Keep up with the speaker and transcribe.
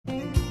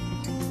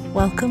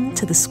Welcome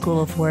to the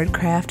School of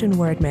Wordcraft and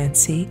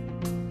Wordmancy.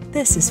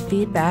 This is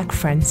Feedback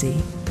Frenzy.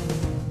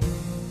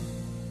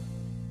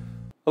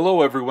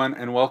 Hello everyone,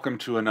 and welcome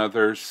to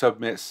another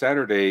Submit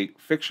Saturday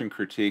fiction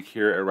critique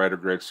here at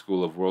WriterGreg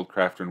School of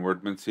Worldcraft and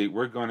Wordmancy.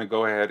 We're going to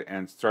go ahead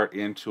and start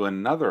into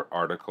another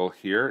article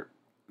here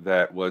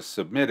that was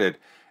submitted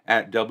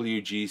at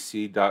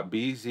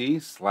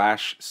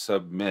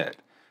wgc.bz/submit.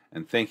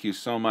 And thank you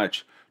so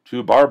much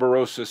to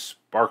Barbarossa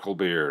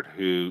Sparklebeard,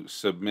 who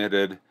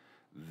submitted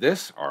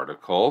this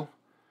article,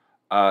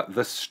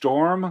 The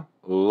Storm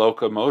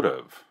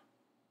Locomotive.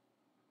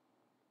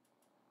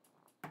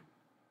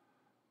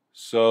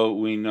 So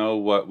we know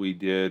what we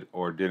did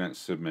or didn't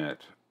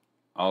submit.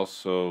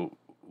 Also,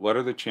 what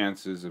are the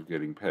chances of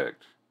getting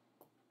picked?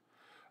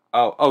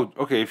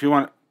 Okay, if you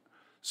want.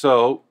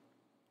 So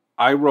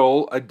I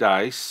roll a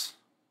dice,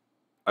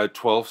 a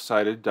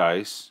 12-sided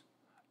dice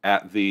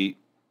at the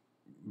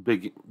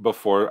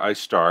before I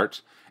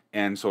start,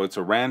 and so it's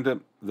a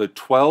random. The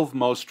 12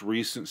 most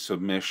recent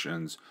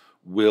submissions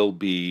will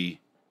be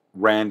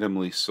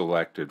randomly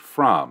selected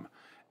from,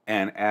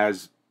 and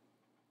as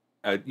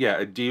a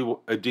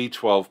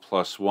D12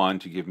 plus 1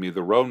 to give me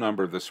the row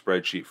number of the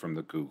spreadsheet from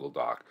the Google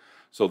Doc.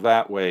 So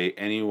that way,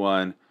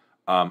 anyone,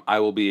 I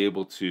will be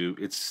able to,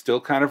 it's still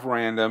kind of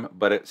random,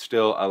 but it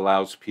still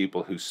allows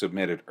people who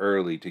submitted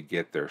early to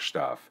get their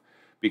stuff.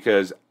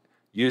 Because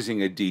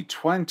using a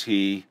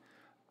D20,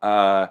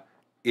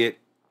 it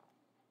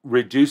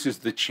reduces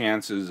the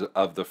chances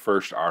of the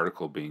first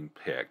article being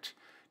picked.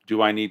 Do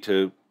I need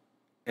to,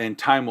 and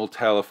time will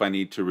tell if I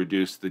need to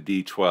reduce the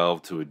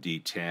D12 to a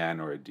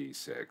D10 or a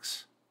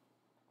D6.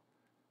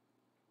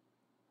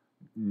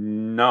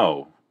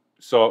 No.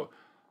 So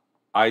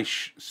I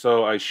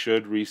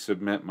should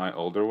resubmit my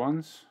older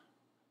ones?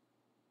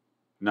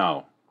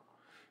 No.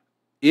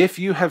 If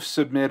you have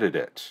submitted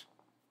it,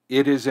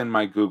 it is in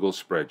my Google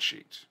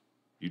spreadsheet.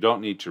 You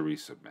don't need to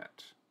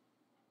resubmit.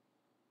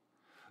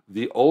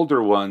 The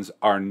older ones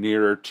are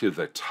nearer to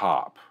the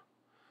top.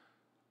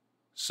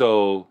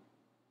 So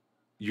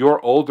your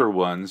older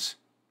ones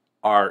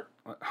are,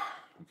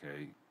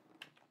 okay,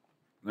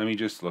 let me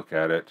just look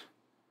at it.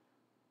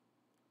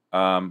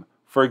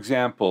 For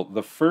example,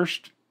 the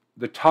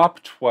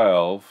top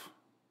 12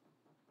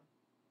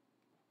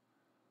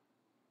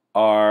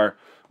 are,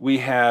 we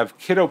have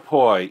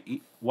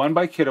Kidopoi, 1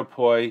 by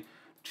Kidopoi,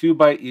 2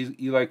 by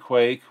Eli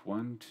Quake,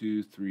 1,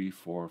 2, 3,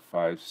 4,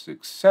 5,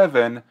 6,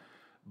 7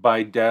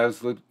 by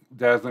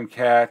Dazzling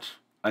Cat,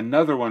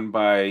 another one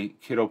by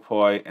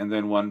Kidopoi, and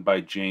then one by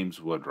James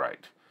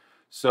Woodwright.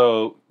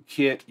 So,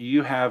 Kit,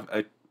 you have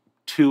a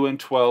 2 and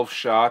 12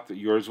 shot that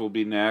yours will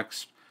be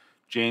next.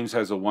 James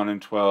has a 1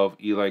 and 12.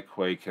 Eli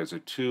Quake has a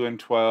 2 and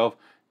 12.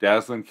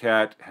 Dazzling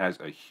Cat has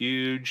a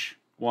huge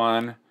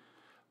one.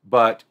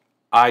 But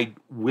I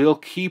will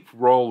keep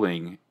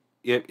rolling.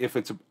 If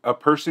it's a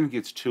person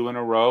gets 2 in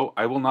a row,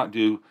 I will not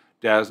do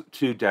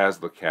 2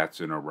 Dazzler Cats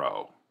in a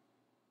row.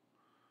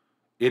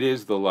 It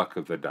is the luck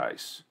of the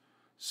dice.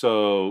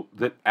 So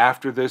that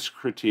after this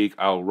critique,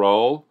 I'll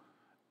roll,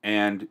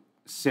 and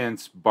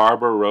since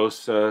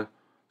Barbarossa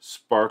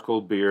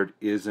Sparklebeard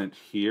isn't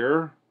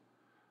here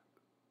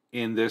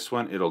in this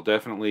one, it'll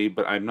definitely,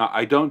 but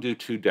I don't do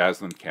 2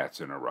 Dazzling Cats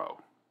in a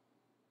row.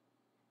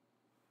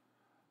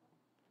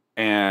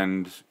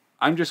 And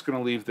I'm just going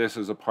to leave this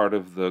as a part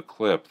of the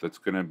clip that's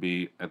going to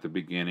be at the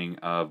beginning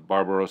of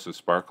Barbarossa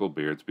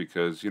Sparklebeards,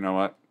 because you know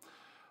what?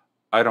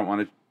 I don't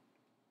want to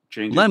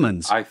change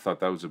Lemons. it. I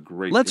thought that was a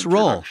great Let's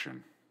roll.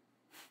 introduction.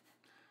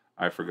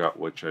 I forgot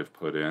which I've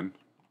put in.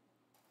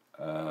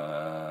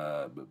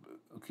 Okay,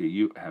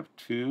 you have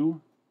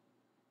 2.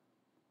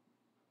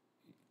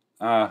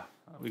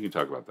 We can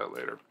talk about that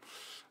later.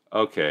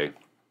 Okay.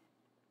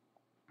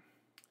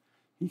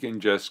 He can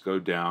just go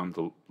down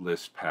the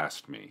list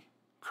past me.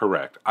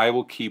 Correct. I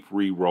will keep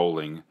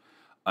re-rolling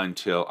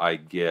until I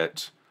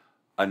get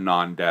a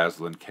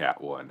non-Dazzling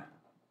Cat one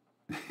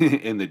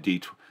in the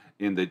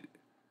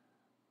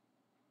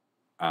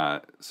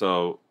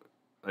so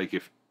like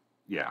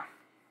yeah.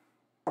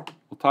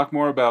 We'll talk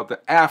more about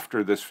that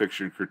after this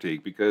fiction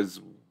critique because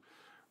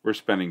we're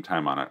spending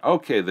time on it.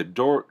 Okay, the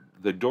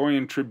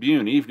Dorian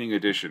Tribune Evening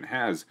Edition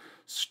has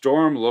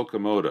Storm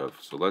Locomotive.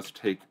 So let's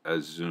take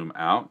a zoom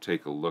out,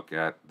 take a look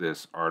at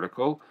this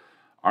article.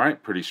 All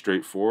right, pretty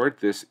straightforward.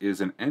 This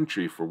is an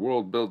entry for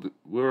World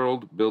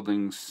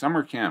Building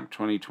Summer Camp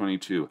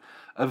 2022.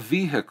 A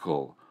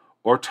vehicle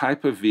or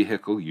type of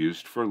vehicle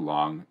used for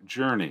long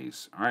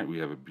journeys. All right, we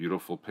have a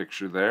beautiful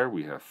picture there.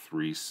 We have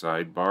 3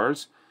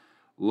 sidebars.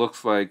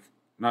 Looks like,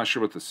 not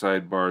sure what the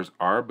sidebars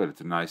are, but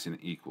it's a nice and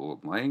equal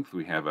length.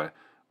 We have an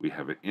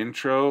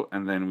intro,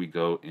 and then we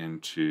go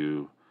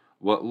into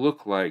what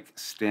look like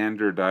the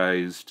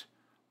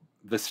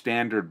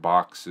standard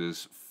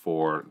boxes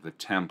for the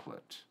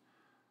template.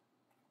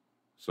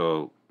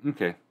 So,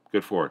 okay,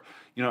 good for it.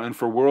 You know, and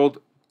for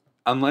World,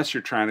 unless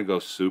you're trying to go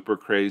super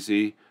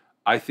crazy,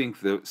 I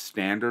think the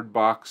standard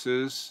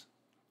boxes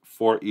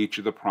for each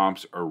of the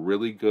prompts are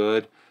really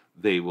good.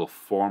 They will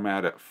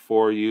format it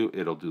for you.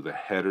 It'll do the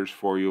headers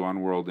for you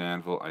on World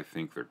Anvil. I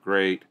think they're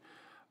great.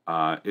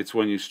 It's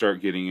when you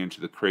start getting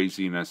into the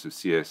craziness of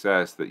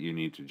CSS that you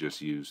need to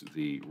just use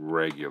the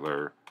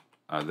regular,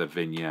 the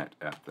vignette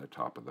at the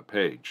top of the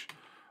page.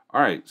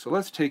 All right, so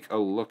let's take a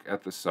look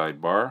at the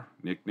sidebar.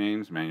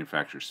 Nicknames,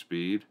 manufacture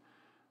speed.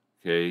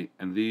 Okay,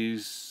 and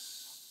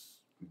these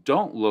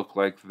don't look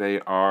like they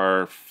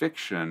are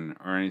fiction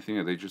or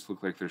anything. They just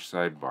look like they're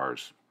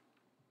sidebars.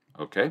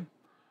 Okay.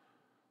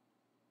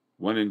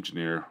 One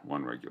engineer,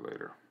 one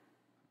regulator.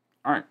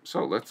 All right,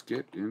 so let's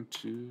get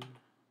into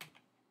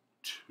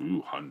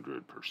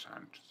 200%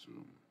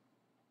 zoom.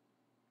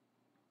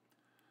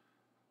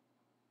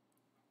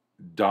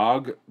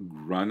 Dog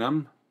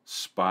Grunham,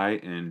 Spy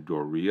and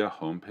Doria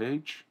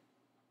homepage.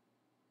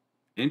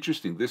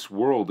 Interesting, this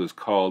world is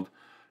called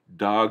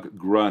Dog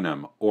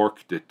Grunham,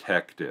 Orc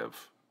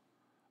Detective.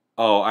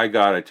 Oh, I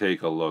gotta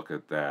take a look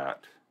at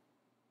that.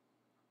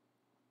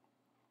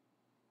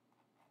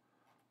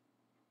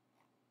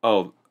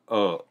 Oh,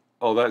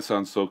 that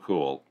sounds so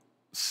cool.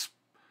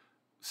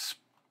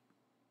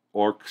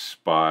 Orc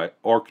Spy,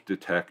 Orc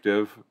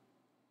Detective.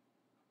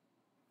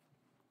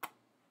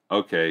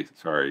 Okay,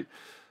 sorry.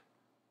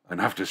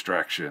 Enough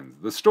distractions.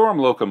 The Storm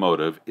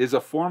Locomotive is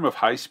a form of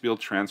high-speed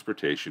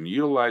transportation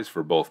utilized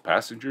for both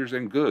passengers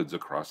and goods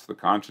across the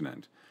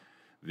continent.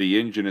 The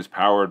engine is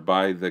powered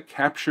by the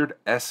captured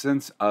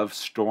essence of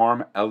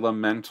storm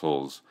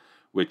elementals,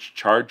 which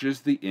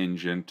charges the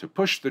engine to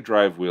push the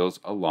drive wheels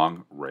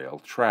along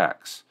rail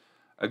tracks.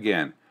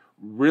 Again,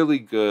 really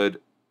good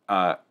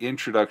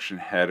introduction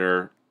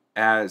header.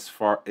 As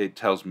far, it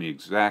tells me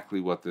exactly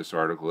what this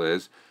article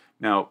is.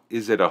 Now,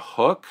 is it a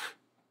hook?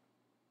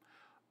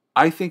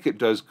 I think it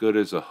does good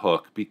as a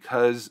hook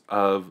because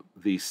of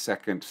the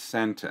second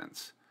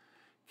sentence.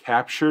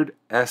 Captured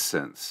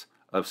essence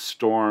of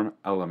storm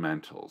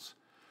elementals.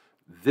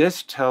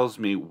 This tells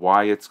me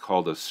why it's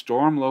called a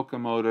storm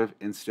locomotive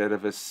instead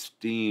of a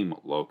steam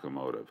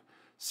locomotive.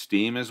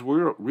 Steam is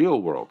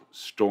real world.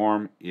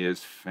 Storm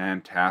is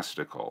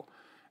fantastical.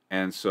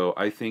 And so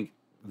I think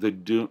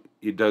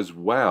it does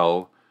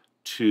well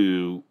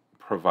to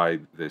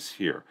provide this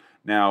here.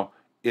 Now,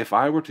 if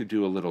I were to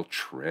do a little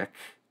trick,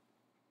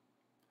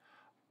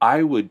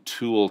 I would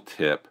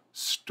tooltip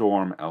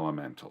storm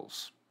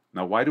elementals.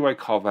 Now, why do I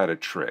call that a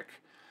trick?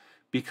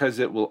 Because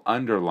it will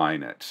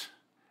underline it.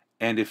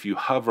 And if you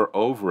hover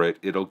over it,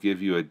 it'll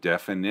give you a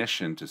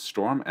definition to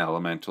storm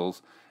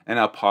elementals and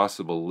a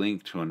possible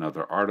link to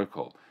another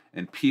article.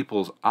 And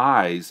people's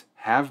eyes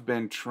have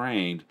been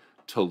trained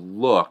to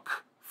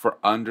look for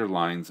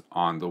underlines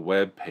on the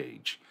web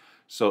page.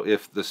 So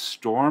if the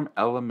storm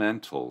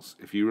elementals,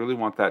 if you really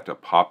want that to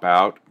pop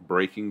out,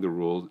 breaking the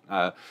rules,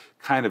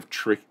 kind of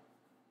trick,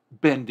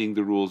 bending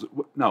the rules.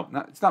 No,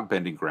 it's not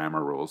bending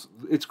grammar rules.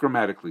 It's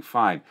grammatically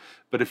fine.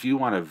 But if you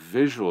want a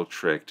visual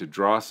trick to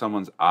draw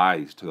someone's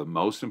eyes to the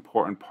most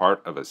important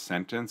part of a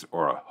sentence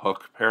or a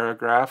hook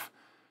paragraph,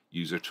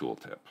 use a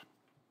tooltip.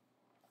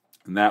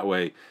 And that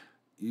way,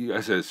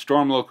 I said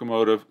storm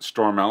locomotive,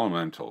 storm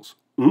elementals.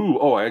 Ooh,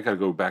 oh, I got to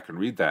go back and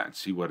read that and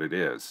see what it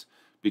is.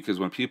 Because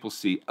when people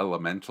see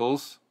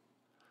elementals,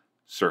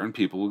 certain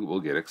people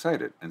will get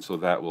excited. And so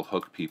that will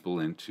hook people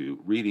into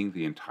reading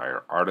the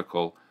entire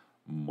article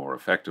more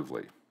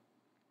effectively.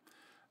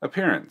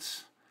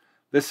 Appearance.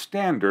 The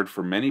standard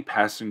for many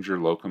passenger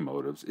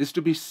locomotives is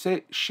to be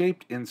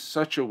shaped in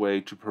such a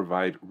way to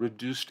provide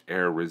reduced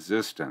air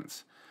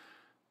resistance.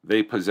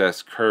 They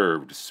possess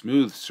curved,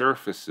 smooth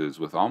surfaces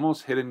with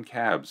almost hidden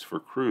cabs for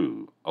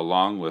crew,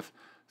 along with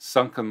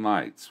sunken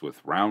lights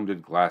with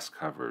rounded glass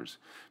covers.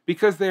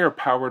 Because they are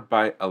powered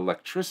by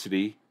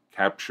electricity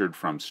captured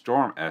from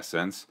storm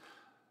essence,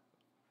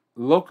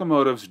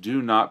 locomotives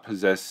do not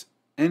possess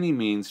any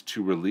means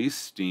to release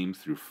steam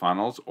through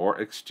funnels or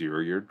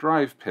exterior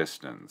drive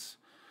pistons,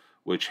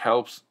 which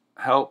help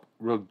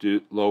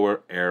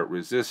lower air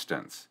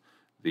resistance.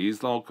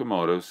 These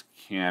locomotives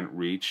can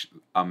reach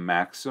a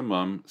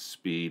maximum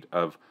speed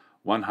of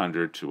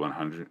 100 to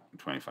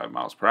 125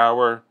 miles per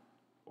hour,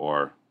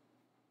 or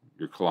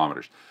your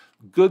kilometers.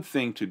 Good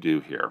thing to do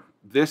here.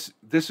 This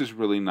is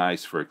really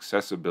nice for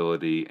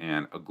accessibility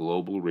and a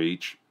global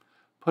reach.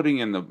 Putting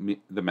in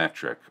the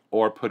metric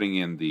or putting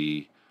in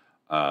the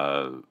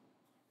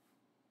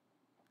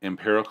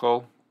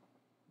empirical,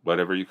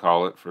 whatever you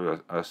call it,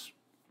 for us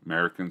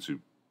Americans who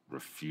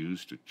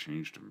refuse to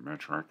change to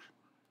metric.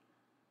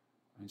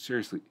 I mean,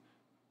 seriously,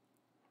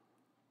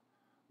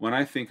 when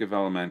I think of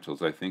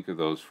elementals, I think of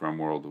those from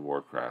World of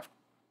Warcraft.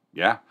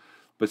 Yeah,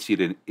 but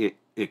see,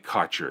 it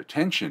caught your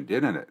attention,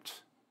 didn't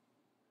it?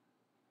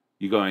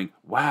 You're going,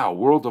 wow,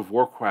 World of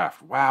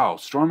Warcraft, wow,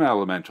 storm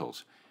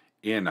elementals.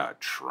 In a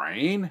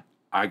train?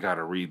 I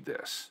gotta read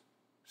this.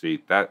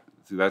 See,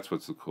 that's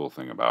what's the cool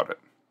thing about it.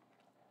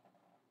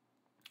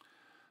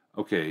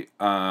 Okay,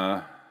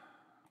 I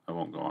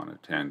won't go on a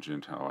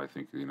tangent how I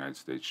think the United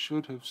States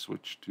should have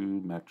switched to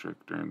metric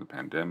during the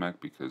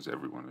pandemic because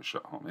everyone is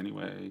shut home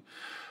anyway.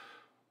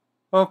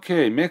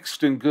 Okay,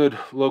 mixed and good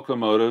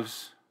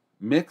locomotives.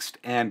 Mixed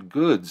and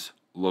goods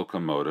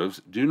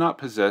locomotives do not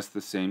possess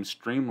the same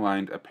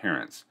streamlined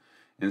appearance,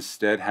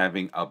 instead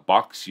having a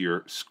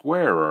boxier,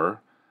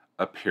 squarer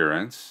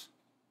appearance.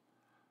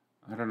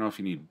 I don't know if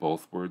you need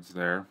both words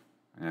there.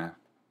 Yeah,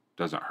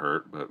 doesn't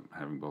hurt, but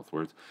having both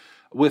words.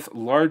 With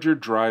larger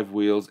drive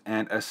wheels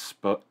and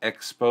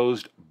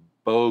exposed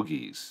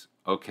bogies.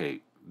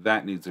 Okay,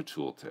 that needs a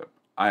tooltip.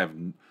 I have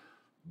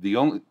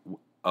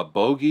a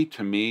bogie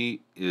to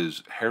me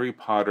is Harry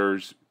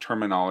Potter's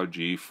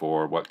terminology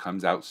for what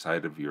comes out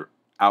of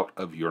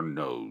your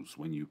nose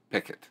when you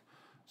pick it.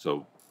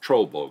 So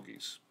troll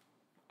bogies.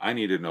 I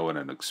need to know what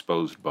an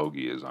exposed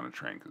bogie is on a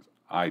train because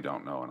I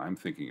don't know, and I'm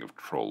thinking of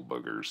troll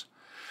boogers.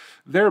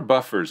 Their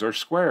buffers are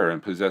square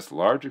and possess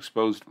large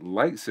exposed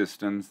light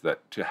systems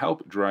that to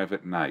help drive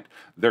at night.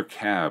 Their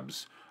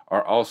cabs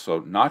are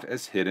also not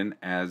as hidden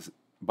as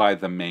by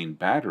the main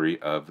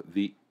battery of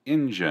the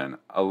engine,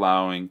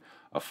 allowing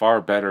a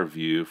far better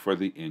view for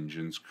the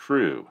engine's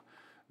crew.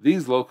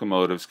 These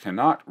locomotives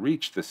cannot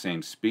reach the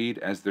same speed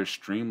as their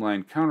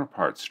streamlined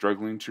counterparts,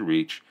 struggling to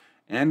reach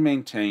and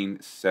maintain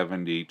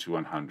 70 to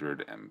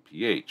 100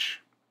 mph.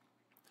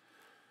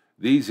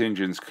 These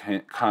engines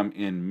can come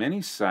in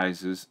many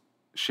sizes,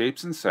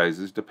 shapes and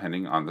sizes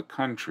depending on the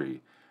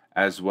country.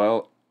 As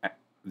well,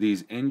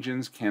 these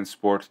engines can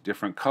sport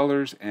different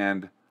colors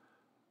and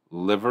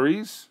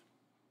liveries.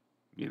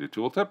 Need a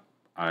tooltip?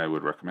 I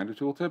would recommend a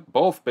tooltip,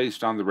 both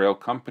based on the rail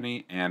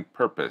company and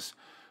purpose.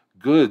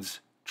 Goods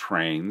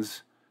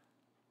trains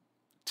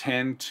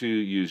tend to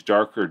use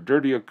darker,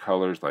 dirtier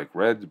colors like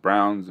reds,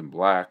 browns, and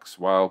blacks,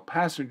 while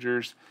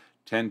passengers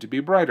tend to be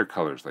brighter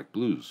colors like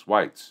blues,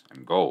 whites,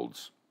 and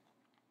golds.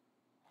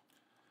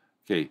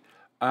 Okay,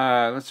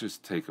 let's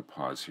just take a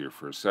pause here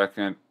for a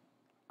second.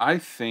 I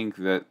think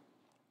that,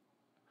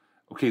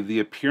 the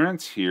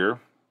appearance here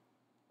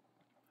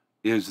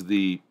is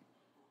the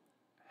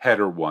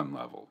header 1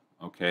 level,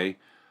 okay?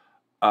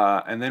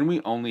 And then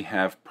we only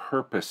have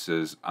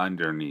purposes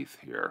underneath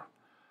here.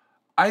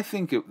 I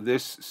think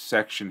this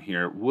section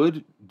here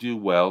would do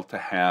well to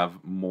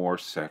have more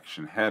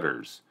section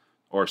headers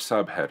or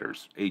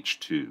subheaders,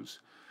 H2s,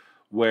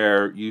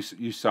 where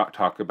you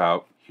talk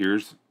about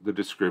here's the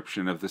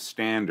description of the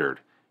standard,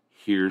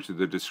 here's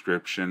the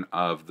description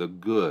of the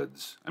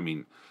goods,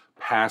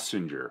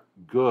 passenger,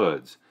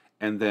 goods,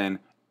 and then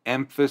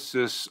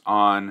emphasis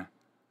on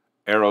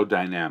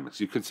aerodynamics.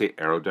 You could say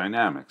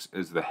aerodynamics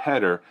is the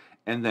header,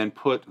 and then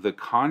put the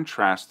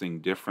contrasting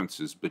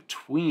differences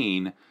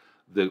between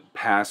the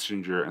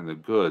passenger and the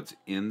goods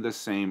in the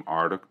same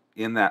article,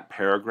 in that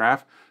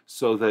paragraph,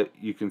 so that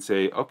you can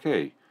say,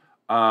 okay,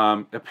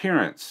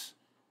 appearance,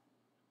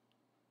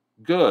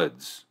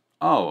 goods.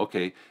 Oh,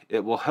 okay.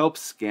 It will help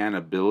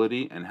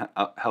scannability and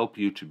help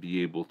you to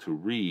be able to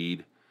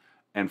read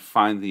and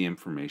find the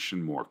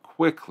information more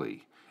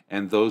quickly.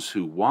 And those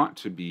who want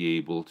to be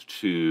able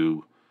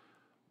to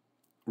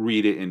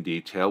read it in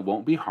detail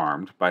won't be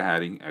harmed by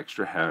adding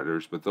extra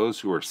headers, but those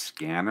who are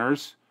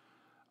scanners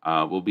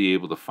will be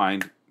able to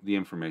find the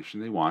information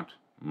they want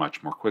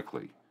much more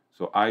quickly.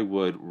 So I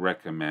would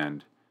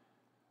recommend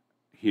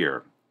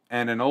here.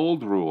 And an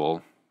old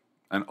rule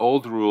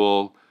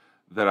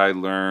that I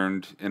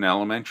learned in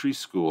elementary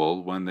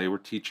school when they were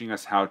teaching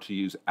us how to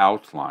use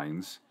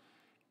outlines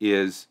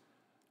is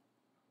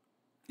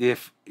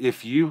if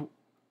you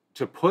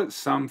to put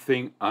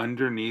something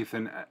underneath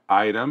an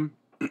item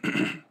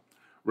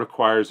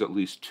requires at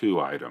least 2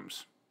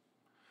 items.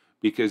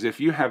 Because if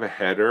you have a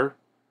header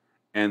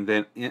and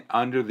then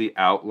under the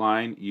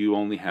outline you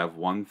only have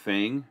one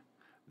thing,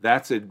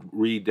 that's a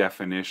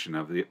redefinition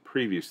of the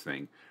previous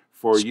thing.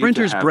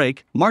 Sprinters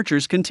break,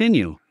 marchers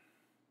continue.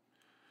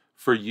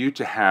 For you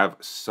to have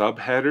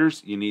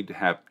subheaders, you need to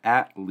have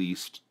at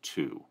least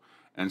 2.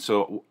 And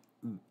so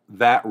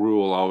that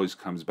rule always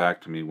comes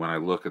back to me when I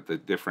look at the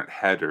different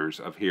headers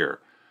of here.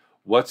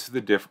 What's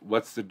the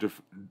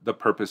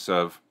purpose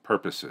of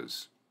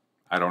purposes?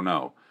 I don't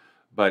know.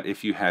 But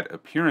if you had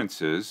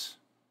appearances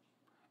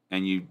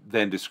and you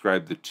then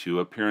describe the 2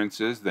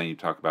 appearances, then you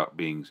talk about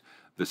being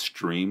the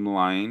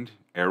streamlined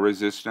air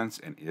resistance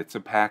and its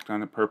impact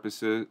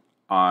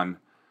on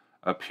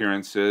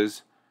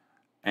appearances,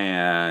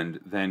 and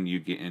then you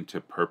get into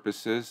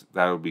purposes,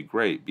 that would be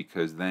great,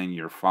 because then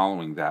you're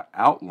following that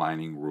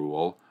outlining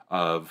rule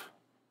of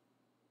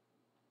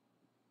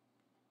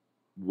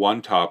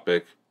one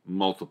topic,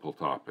 multiple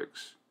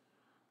topics.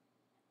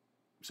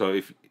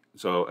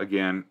 So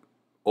again,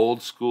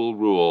 old school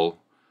rule,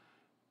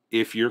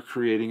 if you're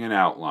creating an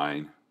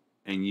outline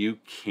and you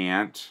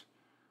can't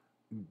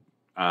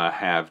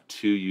have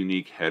 2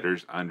 unique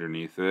headers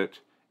underneath it,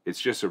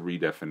 it's just a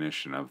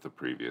redefinition of the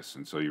previous,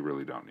 and so you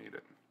really don't need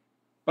it.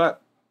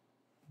 But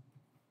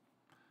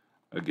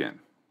again,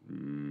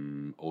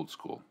 old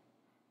school.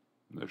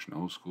 There's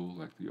no school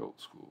like the old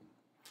school.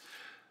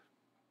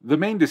 The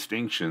main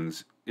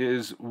distinctions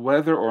is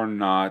whether or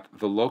not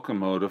the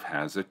locomotive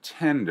has a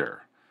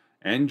tender.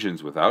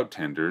 Engines without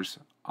tenders,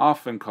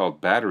 often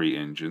called battery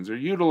engines, are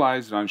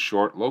utilized on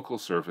short local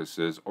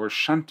surfaces or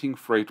shunting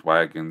freight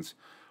wagons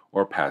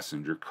or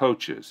passenger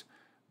coaches.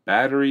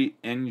 Battery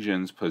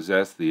engines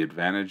possess the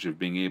advantage of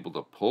being able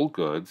to pull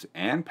goods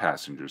and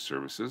passenger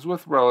services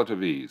with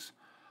relative ease.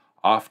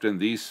 Often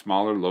these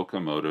smaller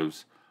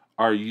locomotives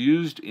are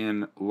used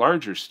in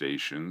larger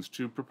stations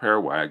to prepare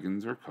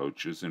wagons or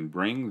coaches and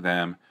bring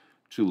them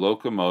to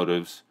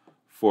locomotives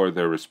for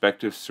their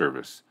respective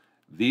service.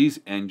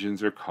 These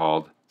engines are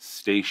called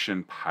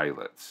station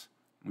pilots.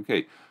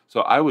 Okay,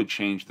 so I would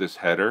change this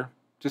header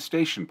to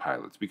station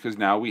pilots because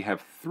now we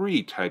have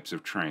three types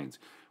of trains.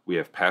 We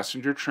have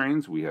passenger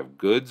trains, we have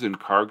goods and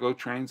cargo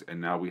trains,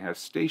 and now we have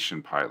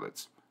station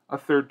pilots, a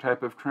third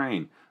type of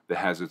train that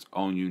has its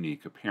own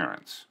unique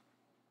appearance,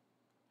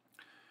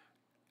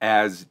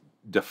 as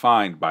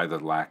defined by the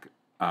lack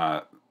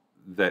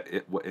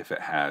if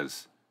it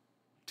has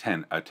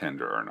a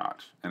tender or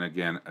not. And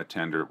again, a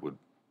tender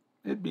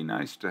it'd be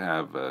nice to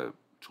have a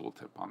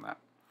tooltip on that.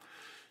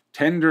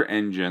 Tender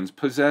engines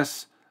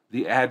possess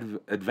the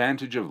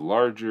advantage of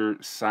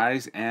larger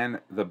size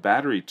and the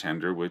battery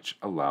tender, which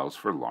allows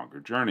for longer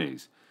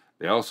journeys.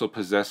 They also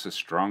possess a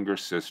stronger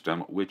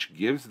system, which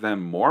gives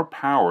them more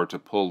power to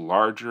pull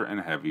larger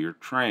and heavier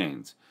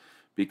trains.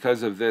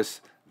 Because of this,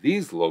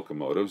 these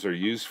locomotives are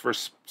used for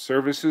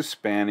services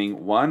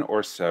spanning one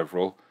or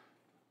several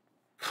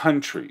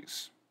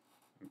countries.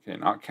 Okay,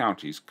 not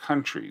counties,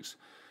 countries.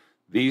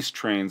 These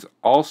trains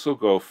also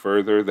go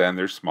further than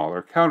their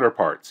smaller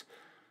counterparts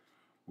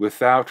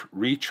without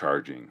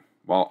recharging,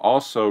 while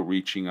also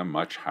reaching a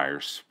much higher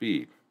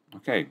speed.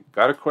 Okay,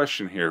 got a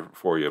question here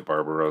for you,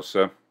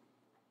 Barbarossa.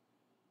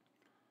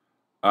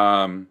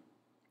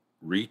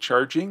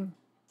 Recharging?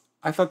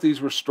 I thought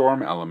these were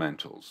storm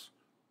elementals.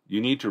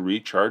 You need to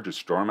recharge a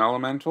storm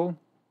elemental?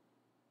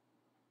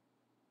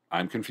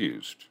 I'm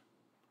confused.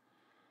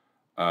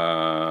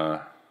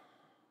 Yeah.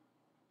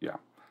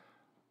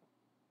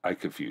 I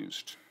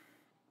confused.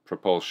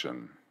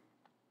 Propulsion.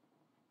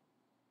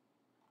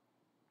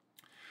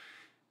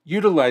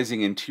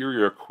 Utilizing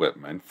interior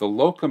equipment, the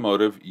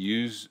locomotive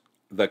use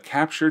the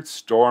captured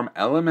storm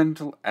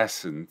elemental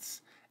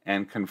essence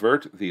and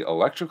convert the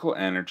electrical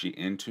energy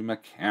into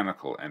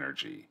mechanical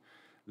energy.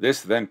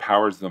 This then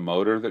powers the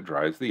motor that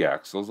drives the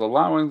axles,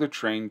 allowing the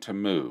train to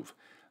move.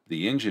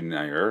 The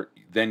engineer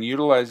then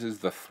utilizes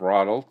the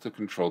throttle to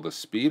control the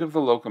speed of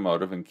the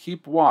locomotive and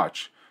keep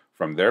watch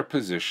from their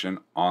position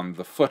on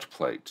the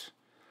footplate.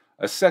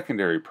 A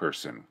secondary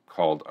person,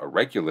 called a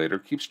regulator,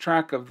 keeps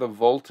track of the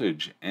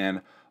voltage and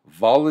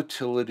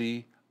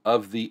volatility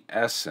of the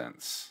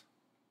essence.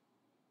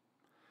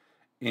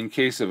 In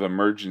case of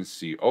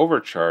emergency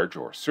overcharge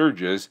or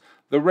surges,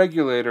 the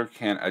regulator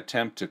can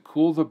attempt to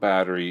cool the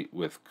battery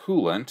with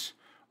coolant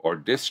or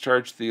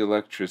discharge the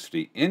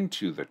electricity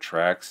into the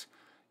tracks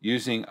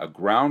using a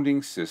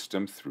grounding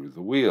system through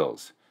the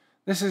wheels.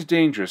 This is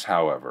dangerous,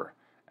 however,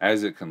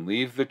 as it can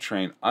leave the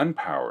train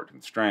unpowered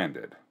and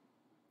stranded.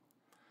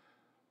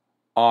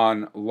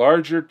 On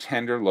larger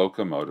tender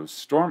locomotives,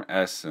 storm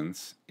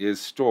essence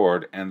is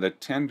stored and the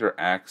tender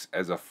acts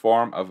as a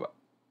form of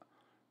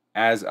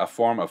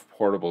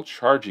portable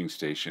charging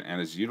station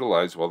and is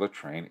utilized while the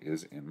train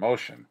is in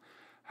motion.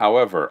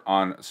 However,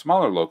 on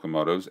smaller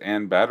locomotives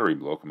and battery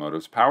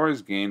locomotives, power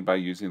is gained by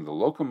using the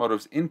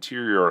locomotive's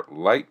interior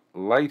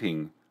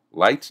lightning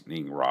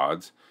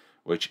rods,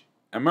 which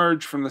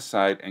emerge from the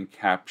side and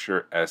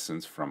capture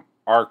essence from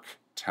arc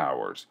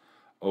towers.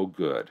 Oh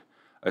good.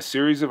 A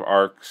series of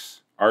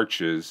arches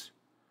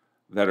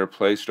that are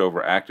placed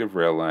over active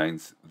rail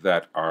lines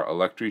that are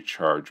electrically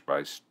charged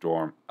by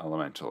storm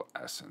elemental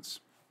essence.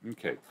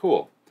 Okay,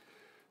 cool.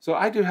 So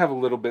I do have a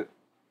little bit.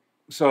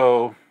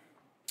 So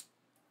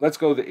let's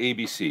go to the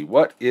ABC.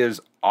 What is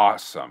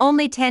awesome?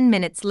 Only 10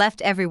 minutes left,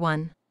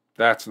 everyone.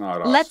 That's not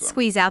awesome. Let's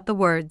squeeze out the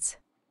words.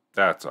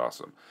 That's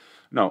awesome.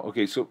 No,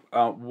 okay, so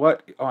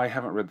what? Oh, I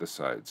haven't read the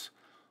sides.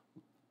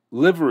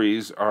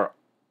 Liveries are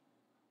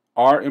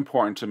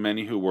important to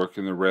many who work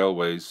in the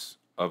railways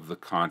of the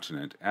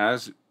continent,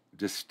 as it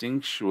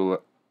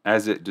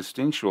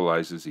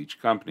distinctualizes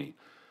each company.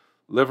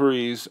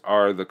 Liveries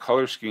are the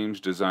color schemes,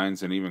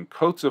 designs, and even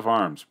coats of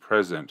arms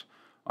present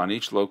on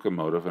each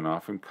locomotive and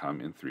often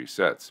come in three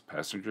sets: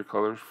 passenger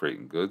colors, freight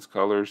and goods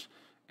colors,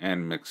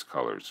 and mixed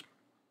colors.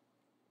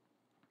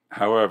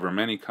 However,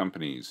 many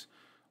companies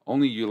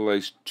only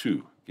utilize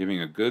two, giving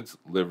a goods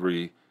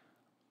livery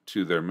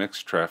to their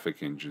mixed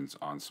traffic engines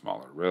on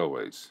smaller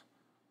railways.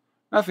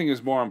 Nothing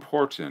is more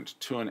important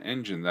to an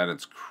engine than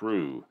its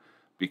crew.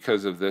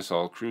 Because of this,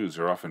 all crews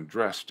are often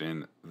dressed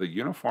in the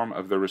uniform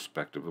of their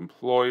respective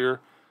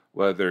employer,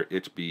 whether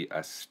it be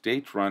a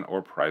state-run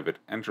or private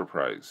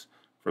enterprise.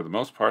 For the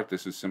most part,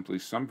 this is simply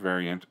some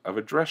variant of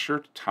a dress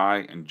shirt,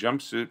 tie, and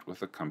jumpsuit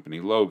with a company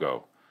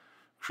logo.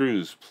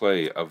 Crews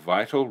play a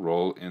vital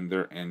role in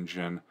their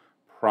engine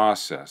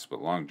process,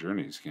 but long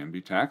journeys can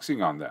be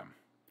taxing on them.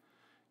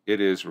 It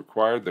is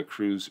required that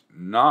crews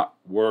not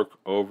work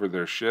over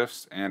their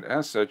shifts and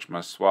as such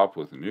must swap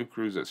with new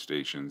crews at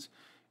stations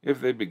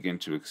if they begin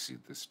to exceed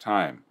this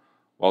time.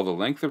 While the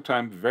length of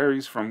time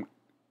varies from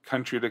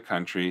country to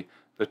country,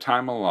 the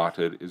time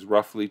allotted is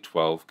roughly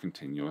 12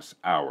 continuous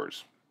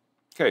hours.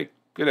 Okay,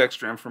 good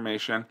extra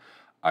information.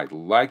 I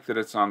like that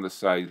it's on the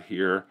side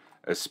here,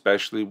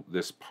 especially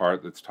this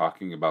part that's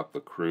talking about the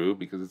crew,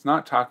 because it's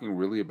not talking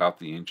really about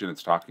the engine,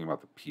 it's talking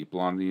about the people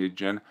on the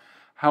engine.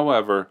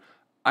 However,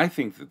 I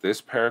think that this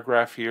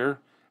paragraph here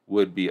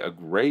would be a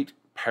great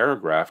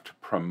paragraph to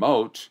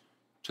promote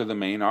to the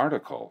main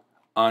article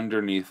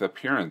underneath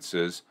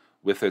appearances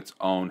with its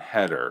own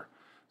header.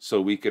 So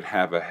we could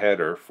have a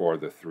header for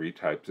the 3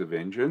 types of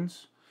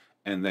engines,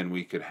 and then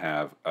we could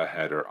have a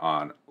header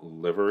on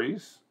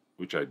liveries,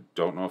 which I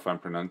don't know if I'm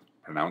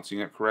pronouncing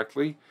it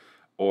correctly,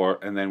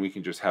 and then we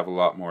can just have a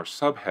lot more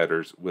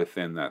subheaders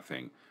within that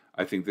thing.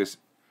 I think this,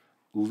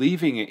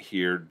 leaving it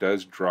here,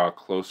 does draw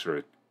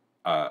closer,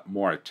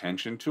 more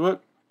attention to it,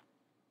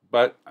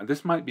 but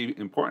this might be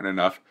important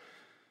enough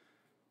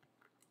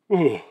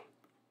to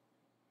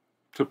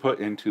put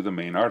into the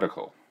main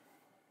article.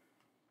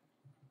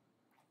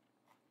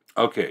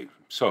 Okay,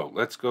 so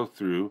let's go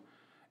through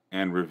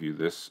and review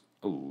this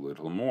a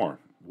little more.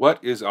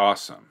 What is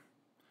awesome?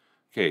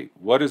 Okay,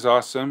 what is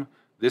awesome?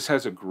 This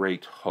has a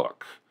great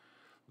hook.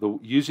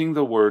 Using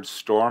the word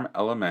storm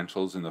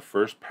elementals in the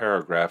first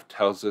paragraph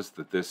tells us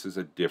that this is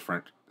a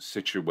different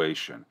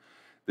situation.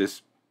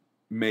 This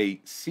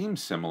may seem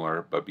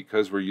similar, but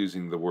because we're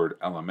using the word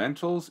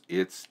elementals,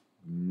 it's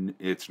new,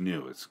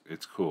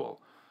 it's cool.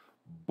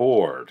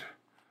 Bored.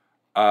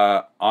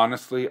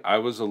 Honestly, I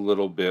was a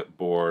little bit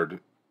bored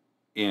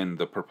in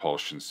the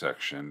propulsion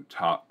section,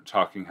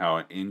 talking how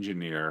an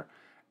engineer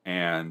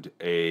and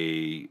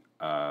a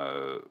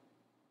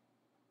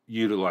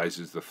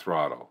utilizes the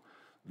throttle.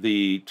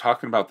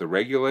 Talking about the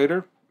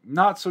regulator,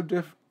 not so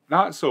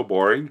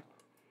boring.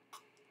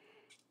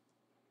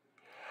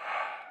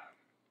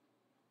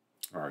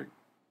 All right.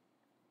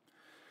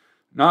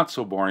 Not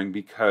so boring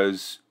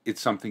because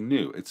it's something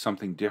new. It's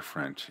something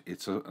different.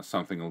 It's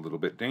something a little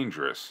bit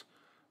dangerous.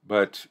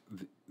 But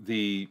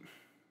if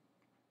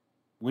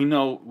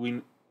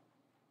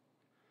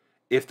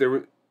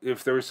there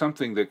was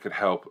something that could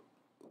help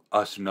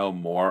us know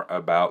more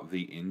about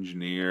the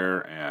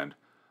engineer and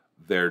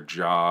their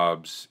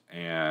jobs,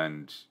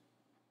 and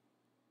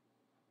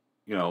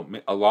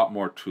a lot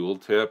more tool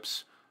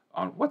tips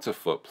on what's a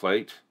foot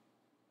plate,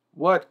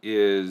 what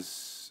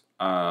is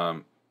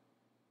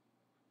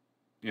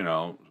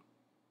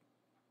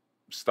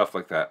stuff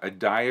like that, a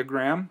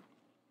diagram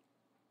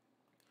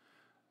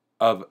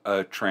of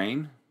a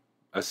train,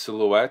 a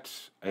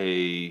silhouette,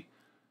 a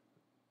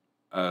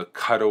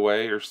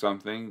cutaway or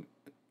something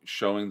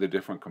showing the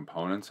different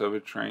components of a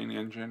train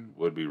engine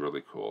would be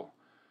really cool.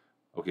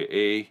 Okay,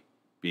 A,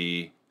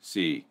 B,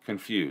 C,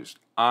 confused.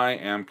 I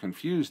am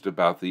confused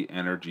about the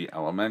energy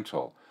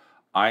elemental.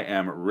 I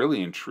am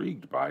really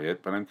intrigued by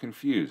it, but I'm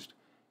confused.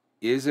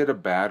 Is it a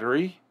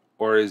battery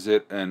or is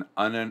it an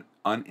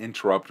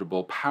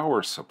uninterruptible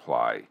power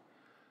supply?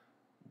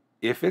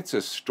 If it's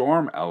a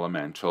storm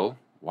elemental,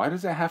 why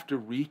does it have to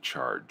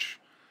recharge?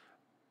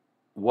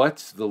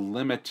 What's the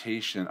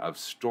limitation of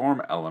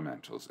storm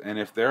elementals? And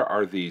if there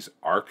are these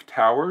arc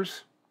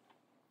towers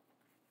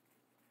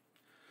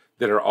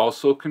that are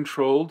also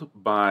controlled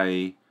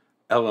by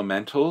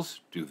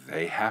elementals, do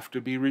they have to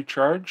be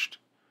recharged?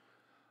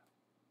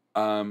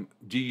 Do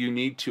you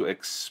need to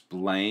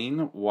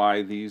explain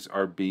why these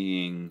are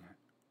being,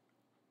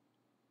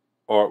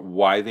 or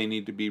why they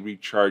need to be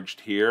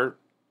recharged here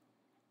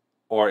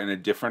or in a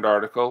different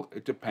article?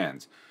 It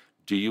depends.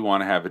 Do you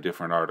want to have a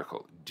different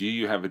article? Do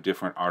you have a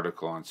different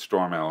article on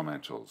storm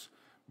elementals?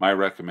 My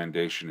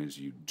recommendation is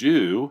you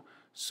do,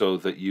 so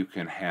that you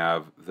can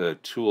have the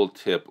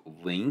tooltip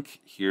link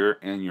here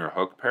in your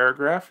hook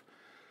paragraph.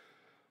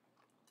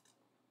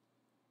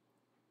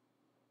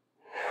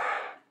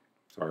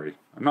 Sorry,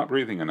 I'm not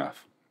breathing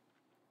enough.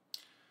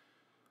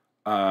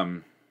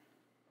 So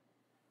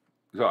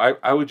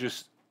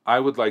I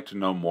would like to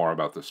know more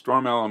about the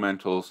storm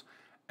elementals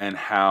and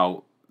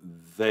how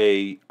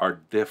they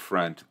are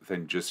different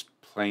than just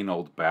plain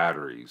old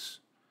batteries.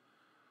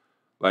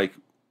 Like,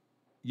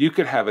 you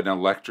could have an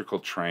electrical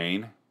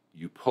train,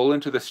 you pull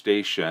into the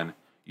station,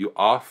 you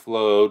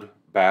offload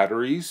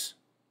batteries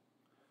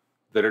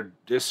that are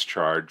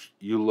discharged,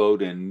 you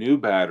load in new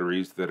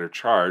batteries that are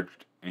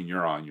charged, and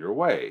you're on your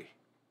way.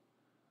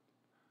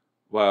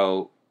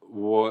 Well,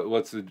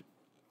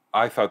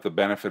 I thought the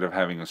benefit of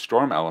having a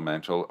storm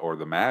elemental, or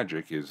the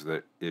magic, is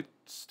that it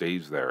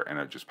stays there and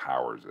it just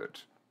powers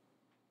it.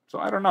 So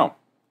I don't know.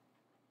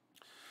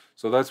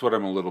 So that's what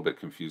I'm a little bit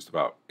confused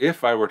about.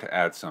 If I were to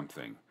add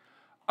something,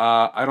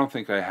 I don't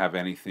think I have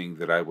anything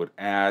that I would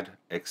add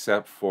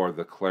except for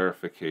the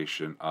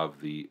clarification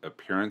of the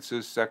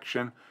appearances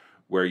section,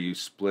 where you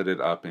split it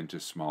up into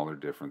smaller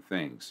different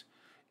things.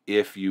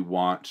 If you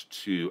want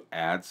to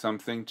add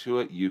something to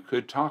it, you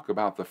could talk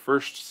about the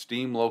first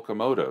steam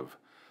locomotive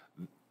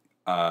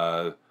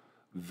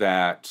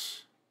that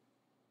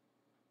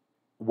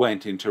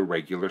went into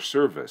regular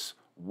service.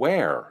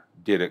 Where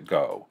did it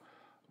go?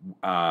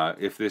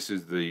 If this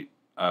is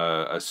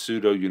a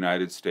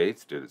pseudo-United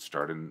States, did it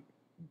start in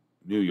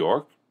New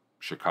York,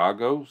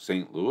 Chicago,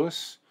 St.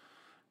 Louis?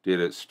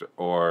 Did it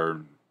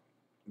or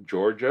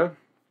Georgia?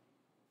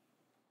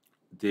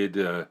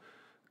 Did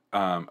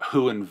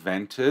who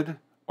invented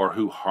or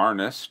who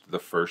harnessed the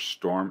first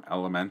storm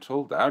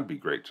elemental. That would be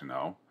great to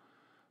know.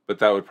 But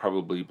that would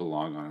probably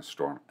belong on a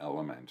storm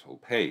elemental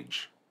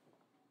page.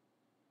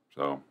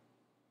 So,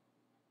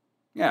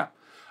 yeah,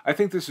 I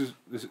think this is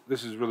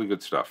really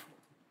good stuff.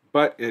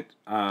 But it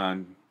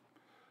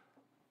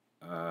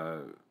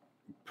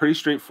pretty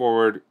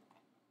straightforward.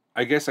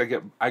 I guess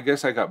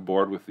I got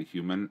bored with the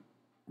human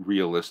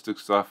realistic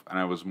stuff, and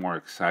I was more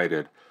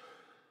excited.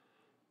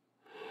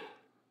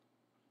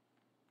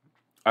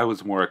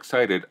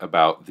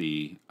 About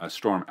the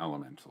storm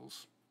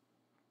elementals.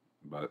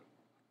 But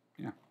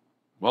yeah,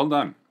 well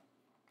done.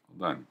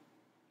 Well done.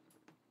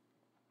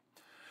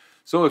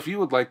 So if you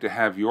would like to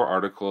have your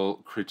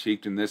article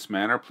critiqued in this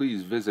manner,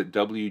 please visit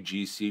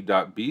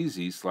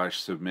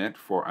wgc.bz/submit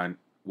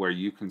where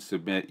you can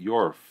submit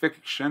your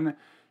fiction,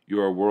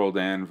 your World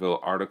Anvil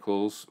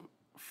articles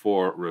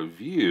for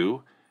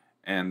review,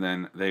 and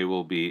then they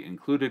will be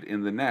included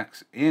in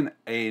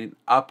an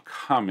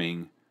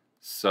upcoming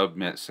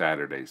Submit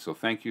Saturday. So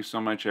thank you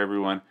so much,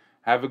 everyone.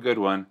 Have a good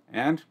one,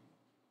 and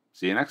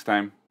see you next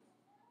time.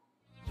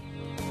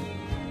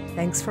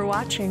 Thanks for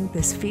watching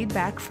this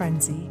feedback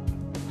frenzy.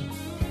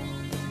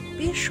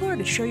 Be sure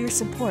to show your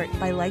support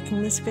by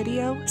liking this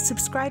video,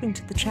 subscribing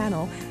to the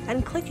channel,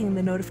 and clicking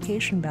the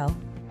notification bell.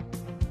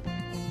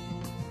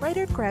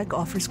 WriterGreg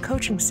offers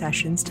coaching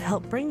sessions to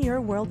help bring your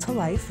world to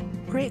life,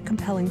 create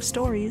compelling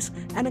stories,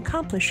 and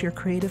accomplish your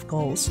creative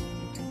goals.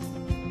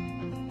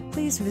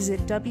 Please visit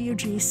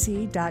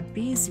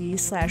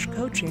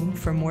wgc.bz/coaching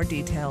for more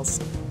details.